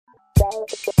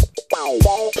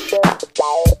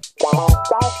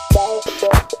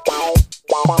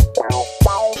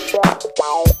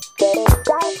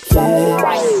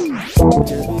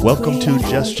Welcome to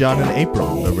Just John and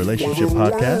April, a relationship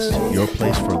podcast, your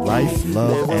place for life,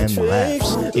 love, and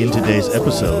laughs. In today's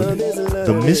episode,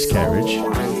 the miscarriage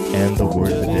and the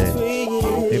word of the day.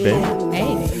 Hey, babe.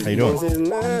 Hey. How you doing?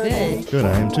 I'm good. Good,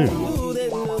 I am too.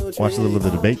 Watched a little of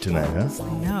the debate tonight, huh? I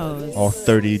know. All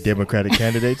 30 Democratic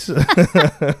candidates.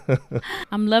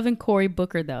 I'm loving Cory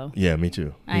Booker, though. Yeah, me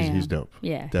too. He's dope.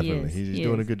 Yeah, definitely. He is. He's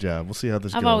doing a good job. We'll see how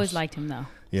this goes. I've always liked him, though.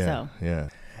 Yeah, So. yeah.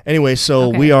 Anyway, so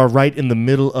Okay. we are right in the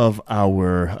middle of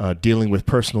our dealing with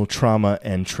personal trauma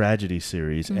and tragedy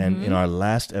series. Mm-hmm. And in our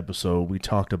last episode, we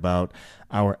talked about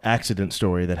our accident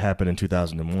story that happened in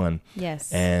 2001.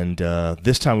 Yes. And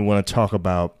this time we want to talk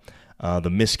about the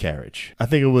miscarriage. I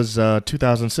think it was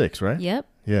 2006, right? Yep.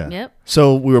 Yeah. Yep.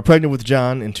 So we were pregnant with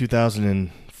John in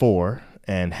 2004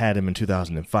 and had him in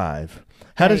 2005.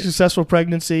 Had a Right. successful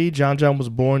pregnancy. John was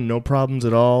born, no problems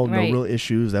at all, Right. no real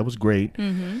issues. That was great.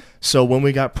 Mm-hmm. So when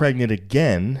we got pregnant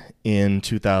again in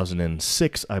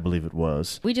 2006, I believe it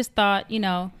was. We just thought,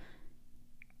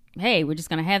 hey, we're just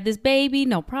going to have this baby,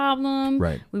 no problem.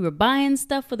 Right. We were buying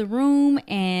stuff for the room,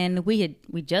 and we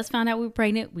just found out we were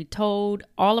pregnant. We told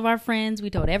all of our friends. We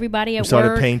told everybody at We started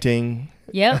work. painting.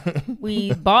 Yep.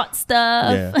 We bought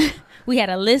stuff. Yeah. We had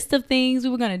a list of things we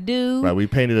were going to do. Right. We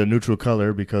painted a neutral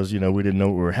color because, we didn't know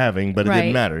what we were having, but it didn't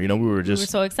Right. matter. We were We were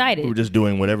so excited. we were just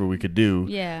doing whatever we could do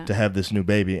Yeah. to have this new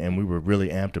baby, and we were really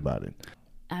amped about it.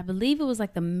 I believe it was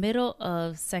like the middle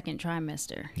of second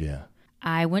trimester. Yeah.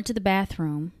 I went to the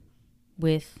bathroom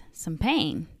with some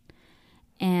pain,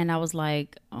 and I was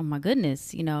like, oh my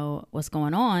goodness, what's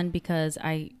going on? Because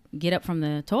I get up from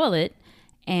the toilet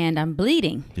and I'm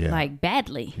bleeding, like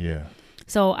badly. Yeah.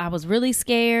 So I was really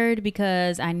scared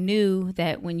because I knew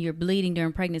that when you're bleeding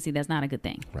during pregnancy, that's not a good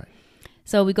thing. Right.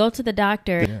 So we go to the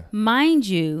doctor. Yeah. Mind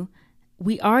you,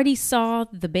 we already saw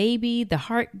the baby, the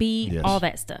heartbeat, Yes. all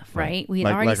that stuff, right? We had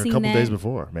like already a seen couple that. days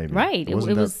before, maybe. Right. It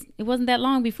wasn't that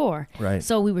long before. Right.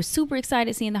 So we were super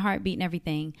excited seeing the heartbeat and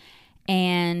everything.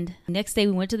 And next day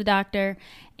we went to the doctor,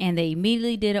 and they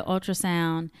immediately did an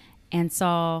ultrasound and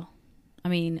saw,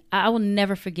 I will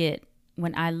never forget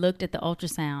when I looked at the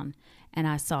ultrasound and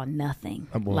I saw nothing.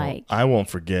 Well, I won't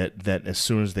forget that as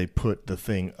soon as they put the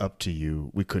thing up to you,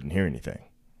 we couldn't hear anything.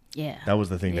 Yeah. That was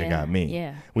the thing that got me.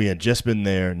 Yeah. We had just been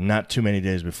there not too many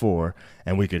days before,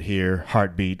 and we could hear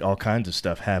heartbeat, all kinds of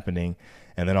stuff happening.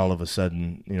 And then all of a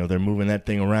sudden, they're moving that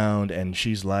thing around, and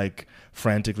she's like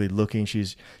frantically looking.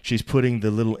 She's putting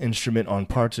the little instrument on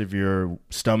parts of your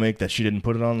stomach that she didn't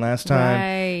put it on last time.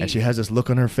 Right. And she has this look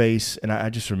on her face. And I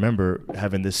just remember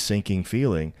having this sinking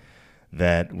feeling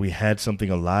that we had something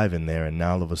alive in there, and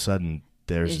now all of a sudden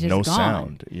there's It's just no gone.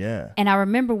 sound. Yeah. And I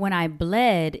remember when I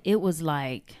bled, it was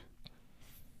like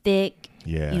thick,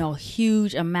 Yeah.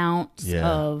 huge amounts Yeah.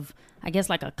 of, I guess,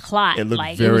 like a clot. It looked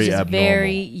like very it was just abnormal.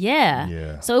 very, yeah.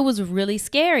 Yeah. So it was really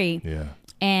scary. Yeah.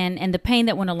 And the pain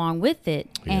that went along with it.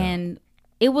 Yeah. And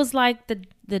it was like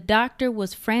the doctor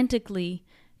was frantically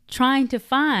trying to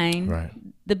find Right.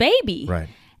 the baby. Right.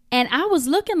 And I was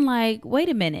looking like, wait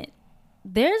a minute,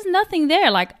 there's nothing there.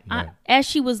 Like Right. as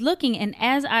she was looking, and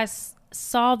as I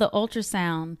saw the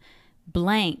ultrasound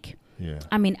blank, Yeah.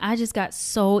 I just got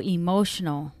so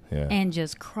emotional Yeah. and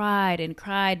just cried and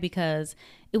cried because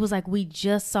it was like we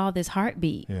just saw this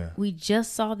heartbeat. Yeah. We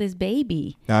just saw this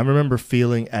baby. Now, I remember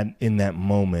feeling in that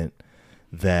moment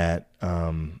that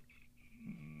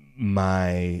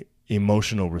my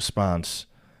emotional response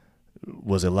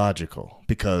was illogical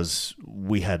because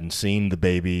we hadn't seen the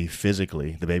baby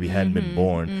physically. The baby hadn't been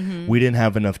born. We didn't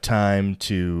have enough time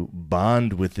to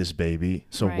bond with this baby.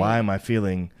 So Right. why am I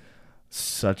feeling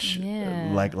such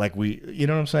Yeah. like we, you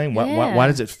know what I'm saying? Why Yeah.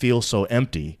 does it feel so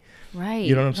empty? Right.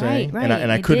 You know what I'm saying? Right.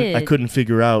 And I It couldn't did.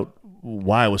 figure out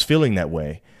why I was feeling that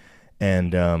way.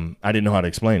 And I didn't know how to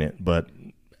explain it, but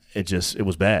it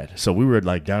was bad. So we were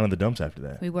like down in the dumps after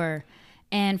that. We were.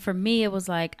 And for me, it was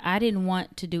like I didn't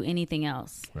want to do anything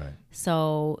else. Right.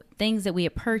 So things that we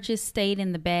had purchased stayed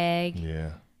in the bag.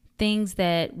 Yeah. Things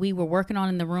that we were working on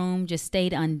in the room just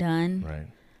stayed undone. Right.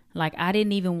 Like I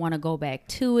didn't even want to go back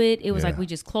to it. It was Yeah. like we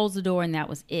just closed the door and that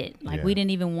was it. Like Yeah. we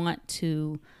didn't even want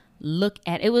to look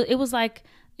at it. It was like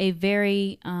a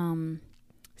very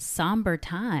somber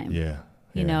time. Yeah.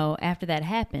 You know, after that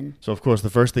happened. So, of course, the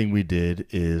first thing we did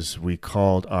is we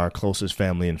called our closest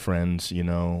family and friends.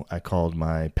 I called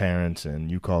my parents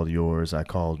and you called yours. I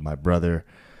called my brother,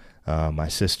 my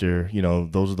sister.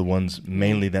 Those are the ones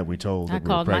mainly that we told that I we were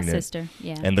called my pregnant. sister.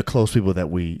 Yeah. And the close people that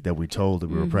we told that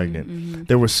we were pregnant.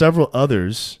 There were several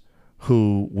others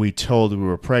who we told we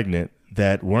were pregnant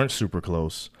that weren't super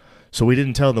close. So we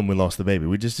didn't tell them we lost the baby.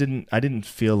 We just didn't. I didn't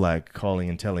feel like calling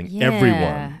and telling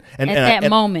everyone. And at that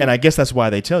moment. And I guess that's why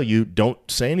they tell you don't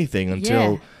say anything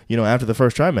until after the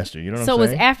first trimester. You know what I'm saying? So it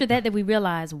was after that we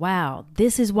realized, wow,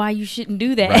 this is why you shouldn't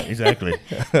do that. Right, exactly.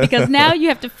 Because now you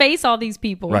have to face all these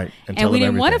people. Right. And we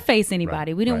didn't want to face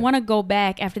anybody. Right, we didn't want to go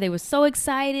back after they were so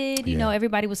excited. You know,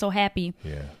 everybody was so happy.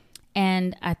 Yeah.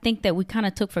 And I think that we kind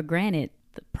of took for granted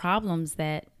the problems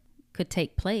that could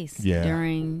take place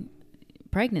during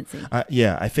pregnancy.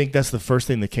 I think that's the first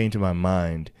thing that came to my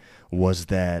mind was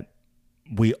that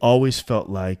we always felt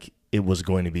like it was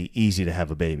going to be easy to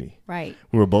have a baby. Right.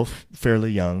 We were both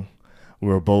fairly young. We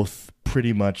were both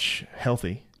pretty much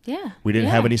healthy. Yeah. We didn't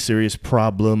have any serious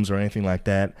problems or anything like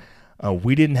that.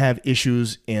 We didn't have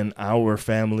issues in our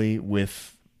family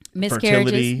with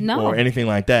fertility or anything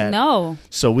like that. No.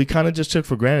 So we kind of just took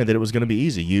for granted that it was going to be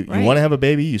easy. You want to have a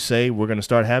baby, you say we're going to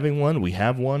start having one, we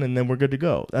have one, and then we're good to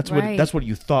go. That's what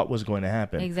you thought was going to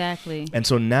happen. Exactly. And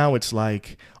so now it's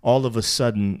like all of a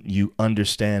sudden you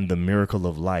understand the miracle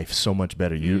of life so much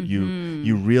better.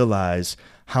 You realize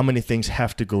how many things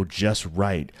have to go just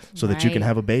right so that you can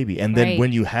have a baby. And then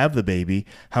when you have the baby,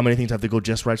 how many things have to go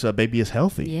just right so that baby is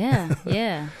healthy. Yeah,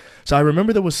 yeah. So I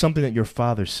remember there was something that your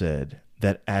father said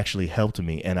that actually helped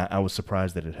me, and I was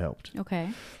surprised that it helped.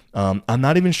 Okay. I'm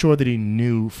not even sure that he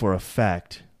knew for a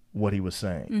fact what he was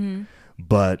saying,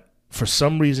 but for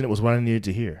some reason it was what I needed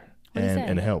to hear,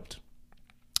 and it helped.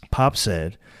 Pop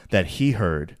said that he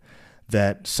heard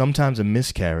that sometimes a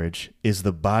miscarriage is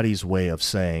the body's way of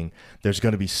saying there's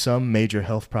going to be some major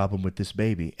health problem with this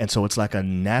baby, and so it's like a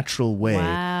natural way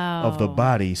of the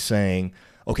body saying,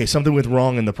 okay, something went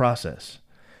wrong in the process.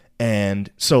 And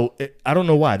so I don't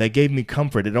know why. That gave me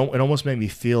comfort. It almost made me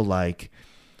feel like,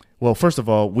 well, first of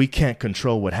all, we can't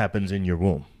control what happens in your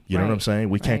womb. You know what I'm saying?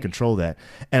 We can't control that.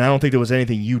 And I don't think there was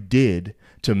anything you did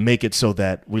to make it so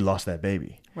that we lost that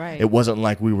baby. Right. It wasn't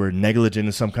like we were negligent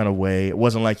in some kind of way. It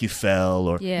wasn't like you fell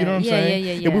or, you know what I'm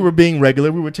saying? Yeah. We were being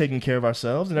regular. We were taking care of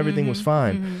ourselves and everything was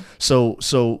fine.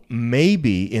 So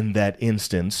maybe in that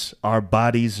instance, our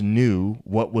bodies knew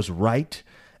what was right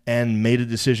and made a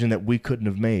decision that we couldn't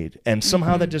have made. And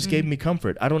somehow that just gave me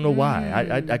comfort. I don't know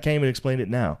why. I can't even explain it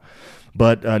now.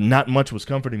 But not much was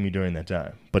comforting me during that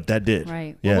time. But that did.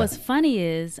 Right. Yeah. Well, what's funny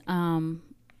is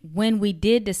when we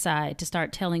did decide to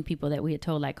start telling people that we had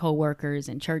told, like coworkers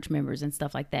and church members and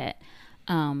stuff like that,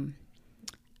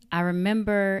 I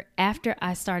remember after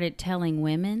I started telling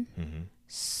women,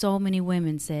 so many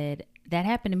women said, that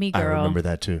happened to me, girl. I remember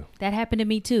that too. That happened to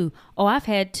me too. Oh, I've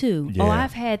had 2. Yeah. Oh,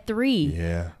 I've had 3.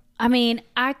 Yeah. I mean,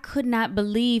 I could not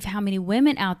believe how many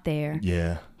women out there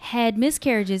had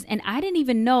miscarriages, and I didn't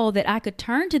even know that I could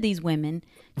turn to these women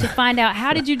to find out,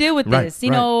 how did you deal with this?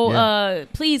 You know,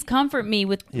 please comfort me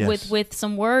with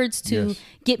some words to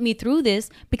get me through this,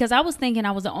 because I was thinking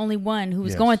I was the only one who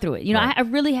was going through it. You know, I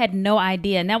really had no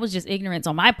idea, and that was just ignorance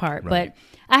on my part, but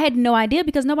I had no idea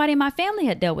because nobody in my family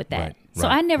had dealt with that. So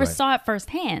I never saw it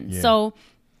firsthand. So,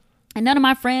 and none of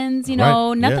my friends, you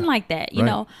know, nothing like that. You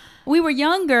know, we were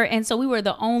younger, and so we were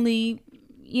the only,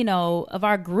 you know, of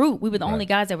our group. We were the only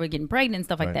guys that were getting pregnant and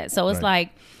stuff like that. So it's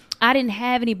like, I didn't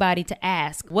have anybody to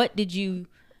ask, what did you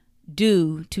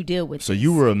do to deal with So this?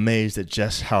 you were amazed at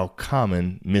just how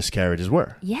common miscarriages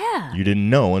were. Yeah. You didn't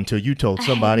know until you told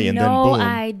somebody, and then boom. No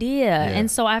idea. And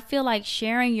so I feel like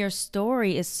sharing your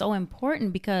story is so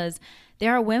important, because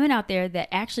there are women out there that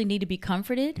actually need to be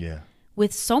comforted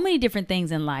with so many different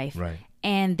things in life. Right.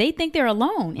 And they think they're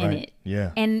alone in it.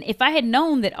 Yeah. And if I had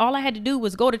known that all I had to do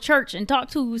was go to church and talk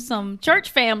to some church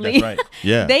family, That's right.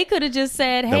 Yeah. they could have just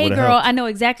said, hey, girl, helped. I know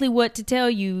exactly what to tell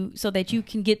you so that you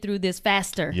can get through this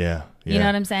faster. Yeah. You know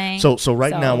what I'm saying? So right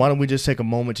now, why don't we just take a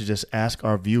moment to just ask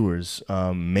our viewers,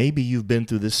 maybe you've been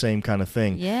through this same kind of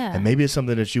thing. Yeah. And maybe it's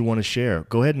something that you want to share.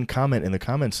 Go ahead and comment in the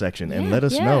comment section and let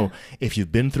us know if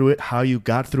you've been through it, how you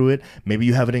got through it. Maybe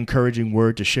you have an encouraging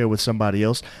word to share with somebody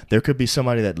else. There could be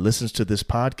somebody that listens to this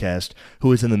podcast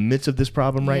who is in the midst of this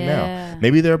problem right now.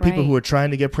 Maybe there are people who are trying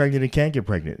to get pregnant and can't get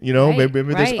pregnant. You know, maybe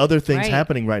there's other things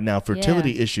happening right now.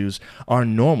 Fertility issues are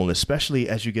normal, especially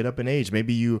as you get up in age.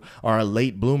 Maybe you are a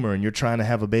late bloomer and you're trying to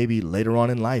have a baby later on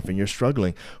in life and you're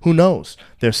struggling. Who knows?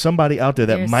 There's somebody out there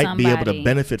that might be able to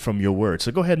benefit from your words.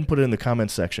 So go ahead and put it in the comment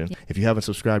section. If you haven't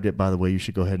subscribed yet, by the way, you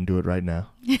should go ahead and do it right now.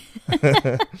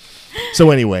 So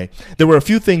anyway, there were a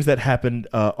few things that happened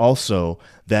also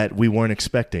that we weren't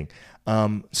expecting.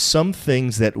 Some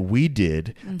things that we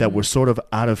did that were sort of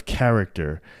out of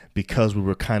character because we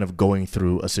were kind of going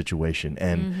through a situation.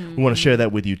 And we want to share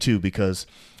that with you too, because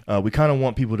we kind of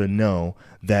want people to know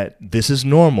that this is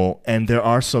normal, and there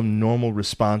are some normal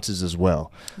responses as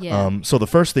well. Yeah. So the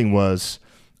first thing was,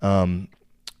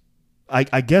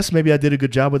 I guess maybe I did a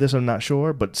good job with this, I'm not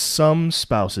sure, but some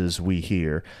spouses we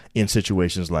hear in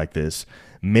situations like this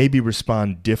maybe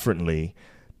respond differently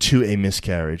to a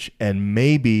miscarriage, and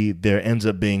maybe there ends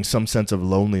up being some sense of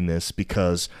loneliness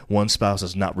because one spouse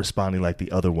is not responding like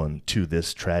the other one to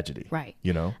this tragedy. Right.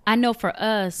 You know? I know for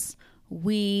us,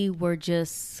 we were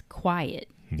just quiet.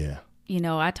 Yeah. You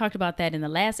know, I talked about that in the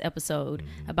last episode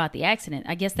about the accident.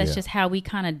 I guess that's just how we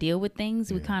kind of deal with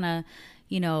things. We kind of,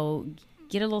 you know,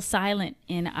 get a little silent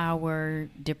in our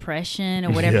depression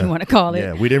or whatever you want to call it.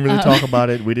 Yeah, we didn't really talk about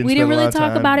it. We didn't really spend a lot of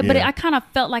talk about it, time. but I kind of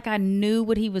felt like I knew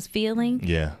what he was feeling.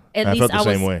 Yeah, At I least felt the I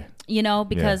was, same way. you know,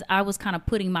 because I was kind of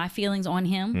putting my feelings on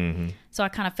him. So I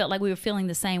kind of felt like we were feeling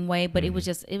the same way, but it was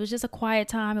just a quiet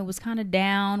time. It was kind of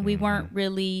down. We weren't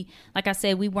really, like I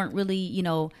said, we weren't really, you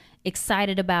know,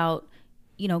 excited about,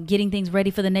 you know, getting things ready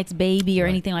for the next baby or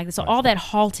anything like that. So all that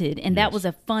halted, and that was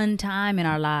a fun time in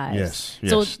our lives.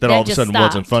 Yes. So that all of a sudden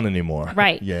stopped. wasn't fun anymore.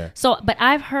 Right. Yeah. So, but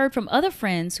I've heard from other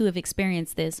friends who have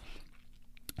experienced this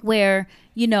where,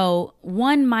 you know,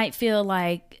 one might feel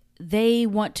like they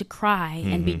want to cry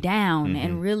and be down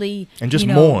and really And just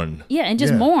you know, mourn. Yeah, and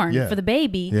just Yeah, mourn yeah. for the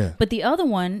baby. Yeah. But the other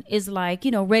one is like,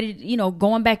 you know, ready, you know,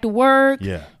 going back to work,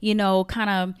 Yeah. you know, kind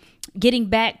of getting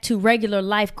back to regular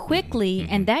life quickly.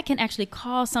 And that can actually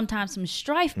cause sometimes some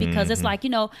strife because it's like, you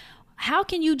know, how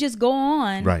can you just go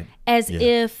on Right. as Yeah.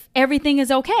 if everything is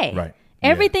okay? Right.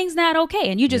 Everything's not okay,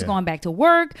 and you're just Yeah. going back to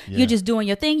work. Yeah. You're just doing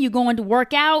your thing. You're going to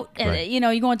work out, and Right. you know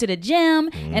you're going to the gym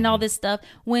and all this stuff.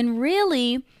 When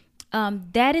really,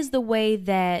 that is the way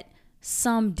that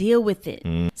some deal with it.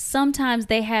 Sometimes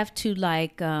they have to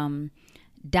like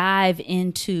dive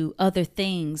into other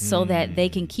things so that they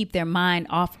can keep their mind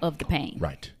off of the pain.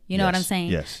 Right. You know what I'm Yes.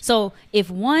 saying? Yes. So if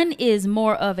one is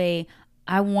more of a,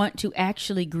 I want to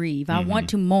actually grieve, I want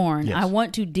to mourn, Yes. I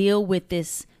want to deal with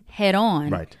this head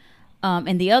on. Right.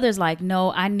 And the other's like,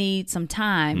 no, I need some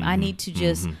time. I need to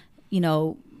just, you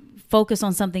know, focus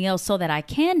on something else so that I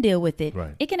can deal with it.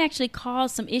 Right. It can actually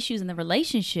cause some issues in the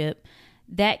relationship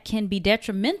that can be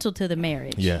detrimental to the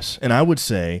marriage. Yes. And I would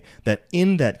say that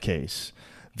in that case,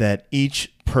 that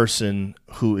each person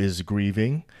who is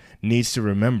grieving needs to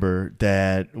remember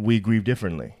that we grieve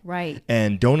differently. Right.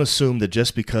 And don't assume that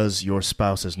just because your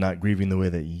spouse is not grieving the way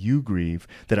that you grieve,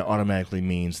 that it automatically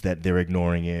means that they're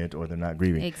ignoring it or they're not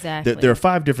grieving. Exactly. There are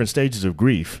 5 different stages of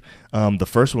grief. The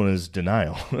first one is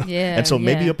denial. Yeah, And so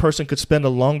maybe yeah. a person could spend a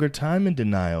longer time in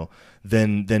denial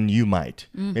than you might.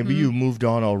 Maybe you moved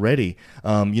on already.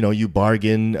 You know, you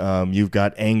bargain, you've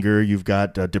got anger, you've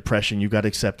got depression, you've got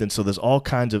acceptance. So there's all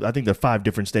kinds of, I think there are 5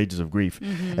 different stages of grief.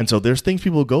 And so there's things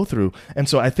people go through. And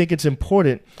so I think it's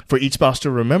important for each spouse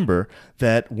to remember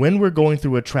that when we're going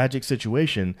through a tragic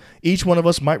situation, each one of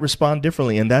us might respond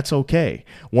differently, and that's okay.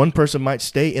 One person might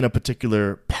stay in a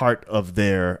particular part of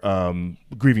their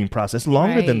grieving process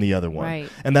longer than Right, the other one. right.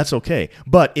 And that's okay.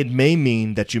 But it may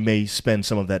mean that you may spend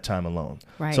some of that time alone.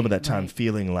 Right, Some of that time right.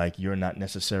 feeling like you're not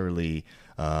necessarily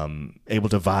able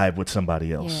to vibe with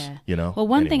somebody else. Yeah. You know? Well,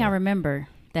 one thing I anymore. remember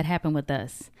that happened with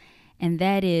us, and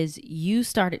that is you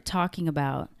started talking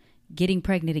about getting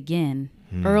pregnant again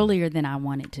earlier than I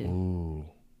wanted to. Ooh.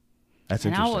 That's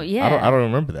And I interesting. will- yeah. I don't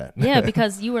remember that. Yeah,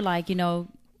 because you were like, you know,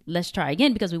 let's try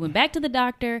again, because we went back to the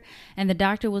doctor and the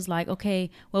doctor was like, okay,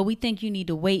 well, we think you need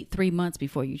to wait 3 months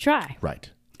before you try. Right.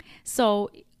 So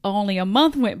only a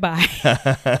month went by.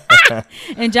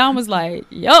 And John was like,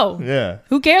 yo, Yeah.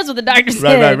 who cares what the doctor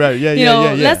said? right. Yeah, you yeah, know,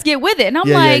 yeah, yeah. let's get with it. And I'm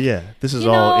Yeah, like, yeah. This is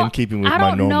you all know, in keeping with I my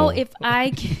don't normal. know if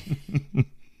I can,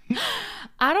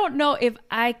 I don't know if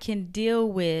I can deal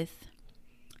with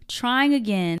trying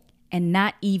again and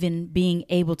not even being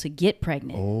able to get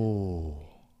pregnant. Oh,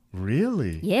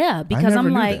 really? Yeah, because never I'm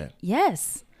knew like, that.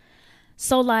 yes.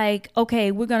 So like,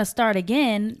 okay, we're gonna start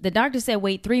again. The doctor said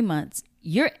wait 3 months.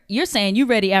 You're saying you're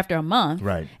ready after a month.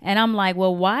 Right. And I'm like,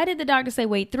 well, why did the doctor say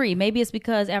wait 3? Maybe it's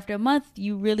because after a month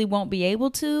you really won't be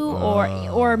able to,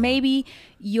 or maybe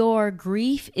your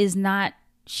grief is not.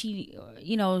 She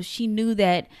knew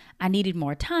that I needed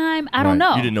more time. I don't Right.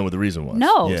 know. You didn't know what the reason was.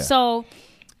 No. Yeah. So,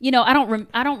 you know, I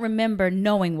don't remember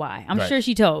knowing why. I'm Right. sure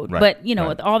she told, Right. but you know, Right.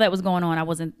 with all that was going on, I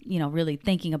wasn't, you know, really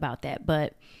thinking about that.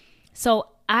 But so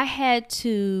I had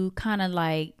to kind of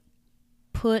like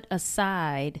put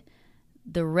aside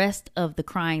the rest of the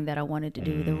crying that I wanted to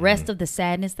do, the rest of the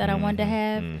sadness that I wanted to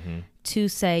have, to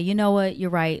say, you know what, you're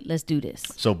right, let's do this.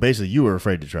 So basically, you were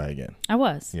afraid to try again. I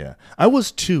was. Yeah. I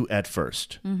was too at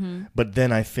first. Mm-hmm. But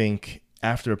then I think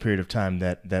after a period of time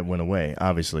that went away,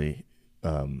 obviously,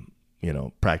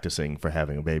 practicing for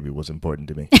having a baby was important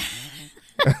to me.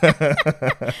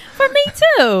 For me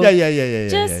too. Yeah.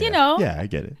 Just, Yeah, I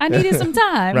get it. I needed some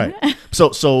time. Right. So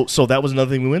that was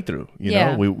another thing we went through.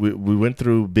 Yeah. We went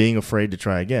through being afraid to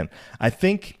try again. I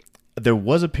think there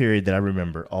was a period that I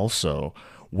remember also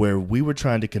where we were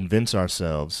trying to convince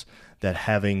ourselves that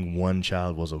having one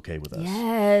child was okay with us.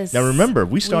 Yes. Now remember,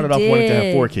 we started off wanting to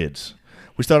have 4 kids.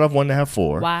 We started off wanting to have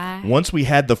 4. Why? Once we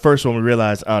had the first one, we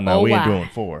realized, we ain't why? doing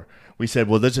 4. We said,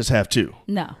 well, let's just have 2.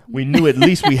 No. We knew at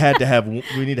least we need to have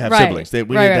Right. siblings. We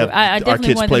need Right, to have I our definitely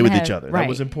kids wanted play them with to each have- other. right. That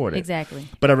was important. Exactly.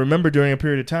 But I remember during a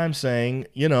period of time saying,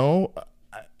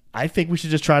 I think we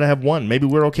should just try to have 1. Maybe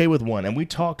we're okay with 1. And we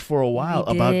talked for a while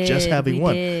about just having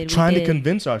 1, trying to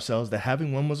convince ourselves that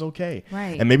having 1 was okay.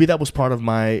 Right. And maybe that was part of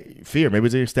my fear. Maybe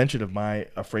it's an extension of my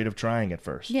afraid of trying at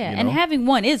first. Yeah, and having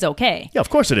 1 is okay. Yeah, of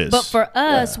course it is. But for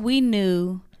us, we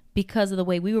knew because of the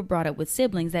way we were brought up with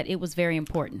siblings that it was very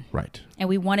important. Right. And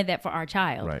we wanted that for our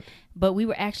child. Right. But we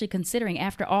were actually considering,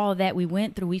 after all that we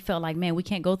went through, we felt like, man, we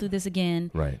can't go through this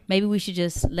again. Right. Maybe we should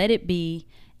just let it be.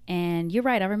 And you're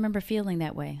right. I remember feeling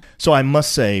that way. So I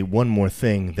must say one more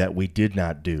thing that we did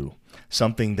not do,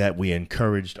 something that we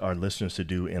encouraged our listeners to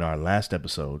do in our last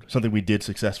episode, something we did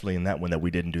successfully in that one that we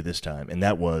didn't do this time, and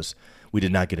that was we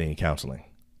did not get any counseling.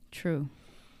 True.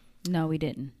 No, we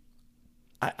didn't.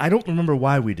 I don't remember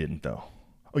why we didn't, though.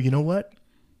 Oh, you know what?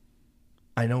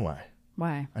 I know why.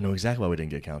 Why? I know exactly why we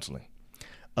didn't get counseling.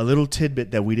 A little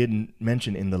tidbit that we didn't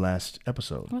mention in the last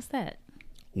episode. What's that?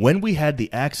 When we had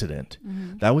the accident,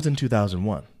 that was in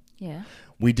 2001. Yeah.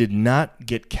 We did not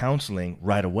get counseling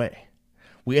right away.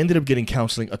 We ended up getting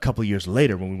counseling a couple of years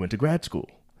later when we went to grad school,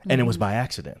 and it was by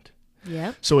accident.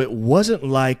 Yep. So it wasn't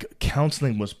like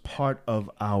counseling was part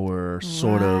of our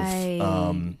sort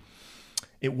of,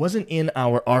 it wasn't in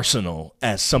our arsenal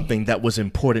as something that was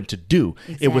important to do.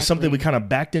 It was something we kind of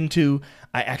backed into.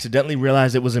 I accidentally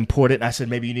realized it was important. I said,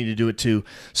 maybe you need to do it too.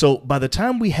 So by the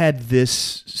time we had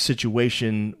this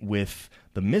situation with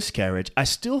the miscarriage, I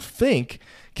still think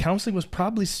counseling was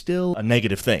probably still a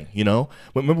negative thing,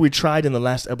 Remember we tried in the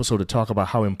last episode to talk about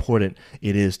how important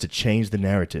it is to change the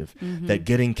narrative, that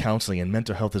getting counseling and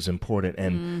mental health is important,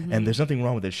 and there's nothing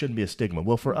wrong with it. It shouldn't be a stigma.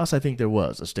 Well, for us, I think there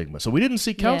was a stigma. So we didn't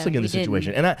seek counseling in this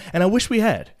situation, and I wish we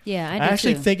had. Yeah, I I did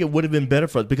actually too. think it would have been better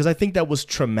for us because I think that was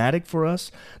traumatic for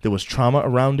us. There was trauma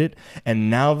around it, and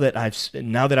now that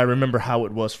I remember how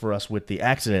it was for us with the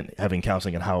accident, having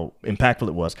counseling and how impactful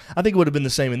it was, I think it would have been the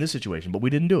same in this situation, but we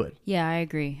didn't do it. Yeah, I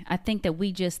agree. I think that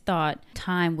we just thought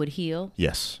time would heal.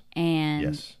 Yes. And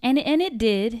Yes. and it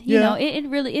did. It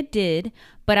really did.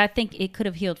 But I think it could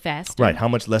have healed faster. Right. How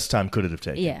much less time could it have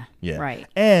taken? Yeah. Right.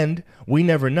 And we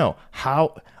never know.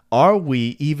 How are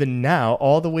we even now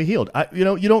all the way healed? You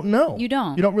don't know. You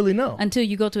don't. You don't really know. Until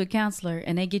you go to a counselor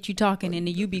and they get you talking and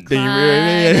then you be Then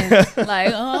crying. you and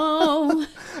like, oh,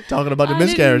 Talking about the I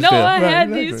miscarriage. didn't know I Right,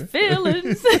 had exactly.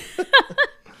 these feelings.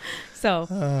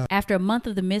 So after a month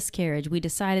of the miscarriage, we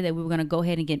decided that we were going to go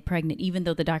ahead and get pregnant, even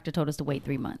though the doctor told us to wait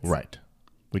 3 months. Right.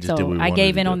 We just So did what we I wanted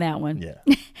gave to in do. on that one.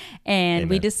 Yeah. And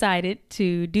we Amen. decided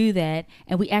to do that.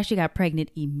 And we actually got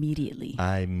pregnant immediately.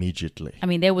 Immediately. I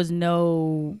mean, there was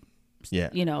no, Yeah.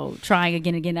 trying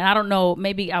again and again. And I don't know,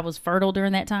 maybe I was fertile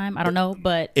during that time. I don't know,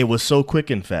 but It was so quick,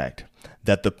 in fact,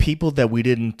 that the people that we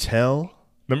didn't tell.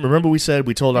 Remember we said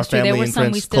we told That's our true. There family were and some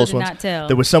friends, we still close did ones. not tell.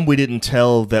 There were some we didn't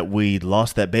tell that we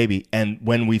lost that baby. And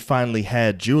when we finally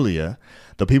had Julia,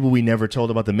 the people we never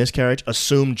told about the miscarriage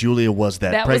assumed Julia was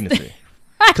that was the- pregnancy.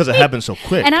 Because it happened so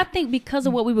quick. And I think because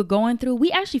of what we were going through,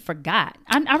 we actually forgot.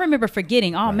 I remember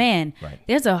forgetting, man, right.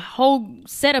 there's a whole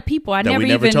set of people I That we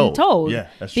never never even told. Yeah,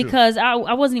 that's true. because I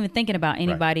wasn't even thinking about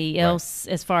anybody right. else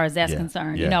as far as that's Yeah,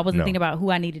 concerned. yeah, I wasn't no. thinking about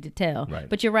who I needed to tell. Right.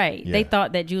 But you're right. Yeah. They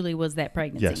thought that Julie was that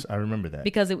pregnancy. Yes, I remember that.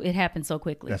 Because it happened so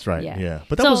quickly. That's right, yeah.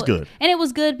 But that was good. And it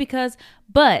was good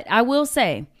but I will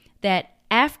say that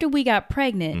after we got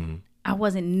pregnant, I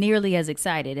wasn't nearly as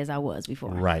excited as I was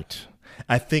before. Right.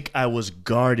 I think I was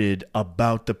guarded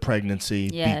about the pregnancy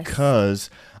Yes. because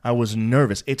I was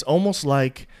nervous. It's almost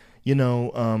like,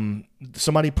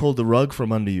 somebody pulled the rug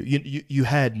from under you. You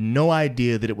had no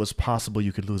idea that it was possible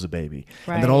you could lose a baby.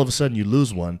 Right. And then all of a sudden you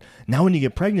lose one. Now when you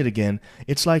get pregnant again,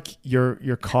 it's like you're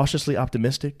cautiously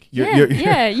optimistic. You're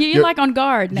You're like on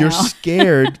guard now. You're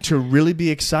scared to really be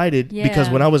excited because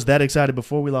Yeah. when I was that excited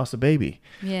before we lost a baby.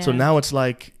 Yeah. So now it's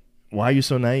like, why are you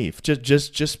so naive?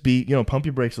 Just be, pump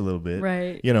your brakes a little bit.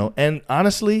 Right. And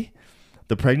honestly,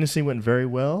 the pregnancy went very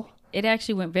well. It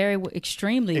actually went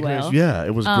extremely well.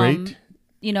 It was great.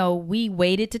 we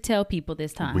waited to tell people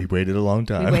this time. We waited a long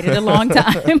time. We waited a long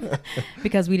time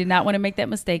because we did not want to make that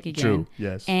mistake again. True,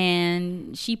 yes.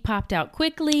 And she popped out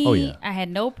quickly. Oh, yeah. I had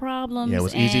no problems. Yeah, it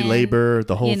was easy labor,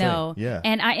 the whole thing. Yeah.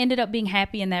 And I ended up being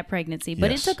happy in that pregnancy.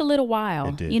 But Yes. it took a little while.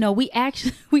 It did.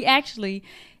 We actually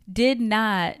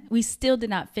still did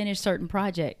not finish certain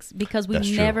projects because we That's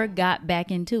true. never got back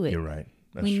into it. You're right.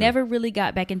 That's We true. never really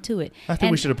got back into it. I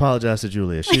think we should apologize to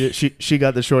Julia. She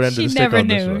got the short end of She the stick never on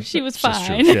this knew. one. She was That's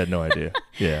true. fine. She had no idea.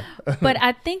 Yeah. But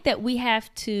I think that we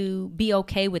have to be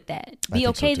okay with that. I Be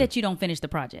think so, okay too. that you don't finish the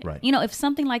project. Right. If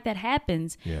something like that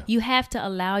happens, Yeah. you have to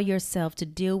allow yourself to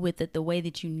deal with it the way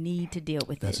that you need to deal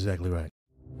with That's it. exactly right.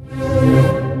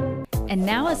 And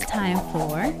now it's time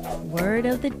for Word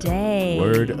of the Day.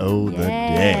 Word of the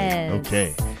day. Yes.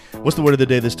 Okay. What's the word of the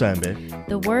day this time, babe?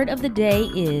 The word of the day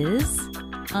is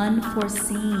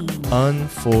unforeseen.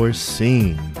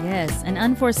 Unforeseen. Yes, and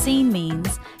unforeseen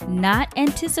means not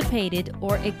anticipated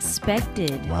or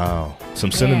expected. Wow.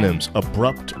 Some synonyms: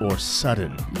 abrupt or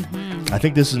sudden. I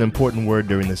think this is an important word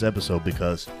during this episode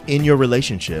because in your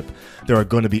relationship, there are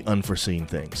going to be unforeseen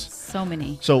things. So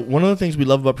many. So one of the things we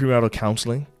love about premarital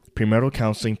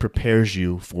counseling prepares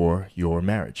you for your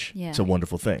marriage. Yeah. It's a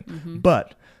wonderful thing.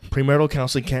 But premarital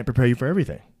counseling can't prepare you for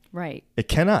everything. Right. It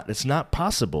cannot. It's not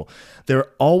possible. There are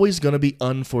always going to be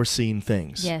unforeseen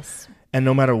things. Yes. And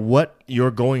no matter what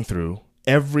you're going through,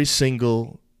 every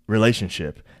single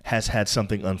relationship has had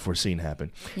something unforeseen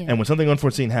happen. Yeah. And when something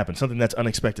unforeseen happens, something that's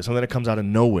unexpected, something that comes out of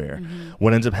nowhere,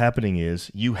 what ends up happening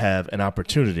is you have an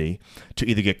opportunity to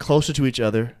either get closer to each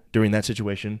other during that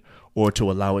situation or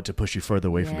to allow it to push you further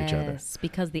away from each other. Yes,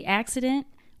 because the accident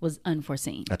was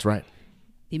unforeseen. That's right.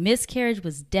 The miscarriage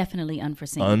was definitely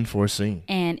unforeseen. Unforeseen.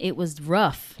 And it was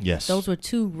rough. Yes. Those were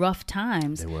two rough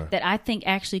times They were. that I think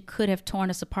actually could have torn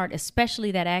us apart,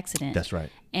 especially that accident. That's right.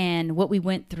 And what we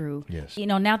went through. Yes.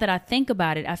 Now that I think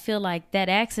about it, I feel like that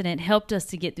accident helped us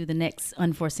to get through the next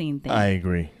unforeseen thing. I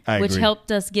agree. Which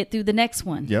helped us get through the next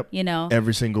one. Yep.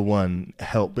 Every single one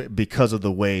helped because of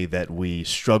the way that we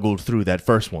struggled through that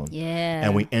first one. Yeah.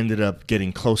 And we ended up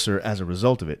getting closer as a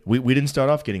result of it. We didn't start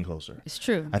off getting closer. It's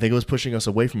true. I think it was pushing us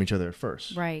away from each other at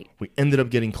first. Right. We ended up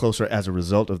getting closer as a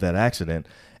result of that accident.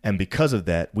 And because of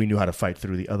that, we knew how to fight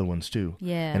through the other ones too.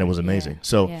 Yeah. And it was amazing. Yeah.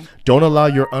 So Yeah. don't allow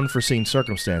your unforeseen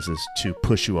circumstances to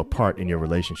push you apart in your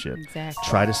relationship. Exactly.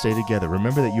 Try to stay together.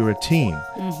 Remember that you're a team.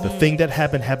 The thing that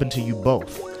happened to you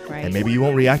both. Right. And maybe you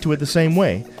won't react to it the same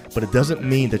way, but it doesn't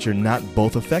mean that you're not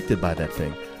both affected by that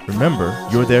thing. Remember,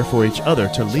 you're there for each other,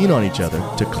 to lean on each other,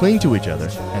 to cling to each other,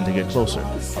 and to get closer.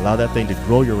 Allow that thing to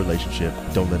grow your relationship.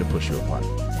 Don't let it push you apart.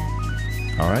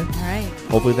 All right? All right.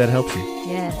 Hopefully that helps you.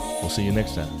 Yes. We'll see you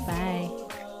next time. Bye.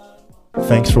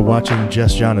 Thanks for watching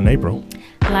Jess, John, and April.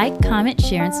 Like, comment,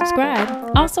 share, and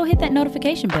subscribe. Also hit that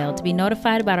notification bell to be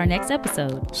notified about our next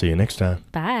episode. See you next time.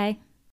 Bye.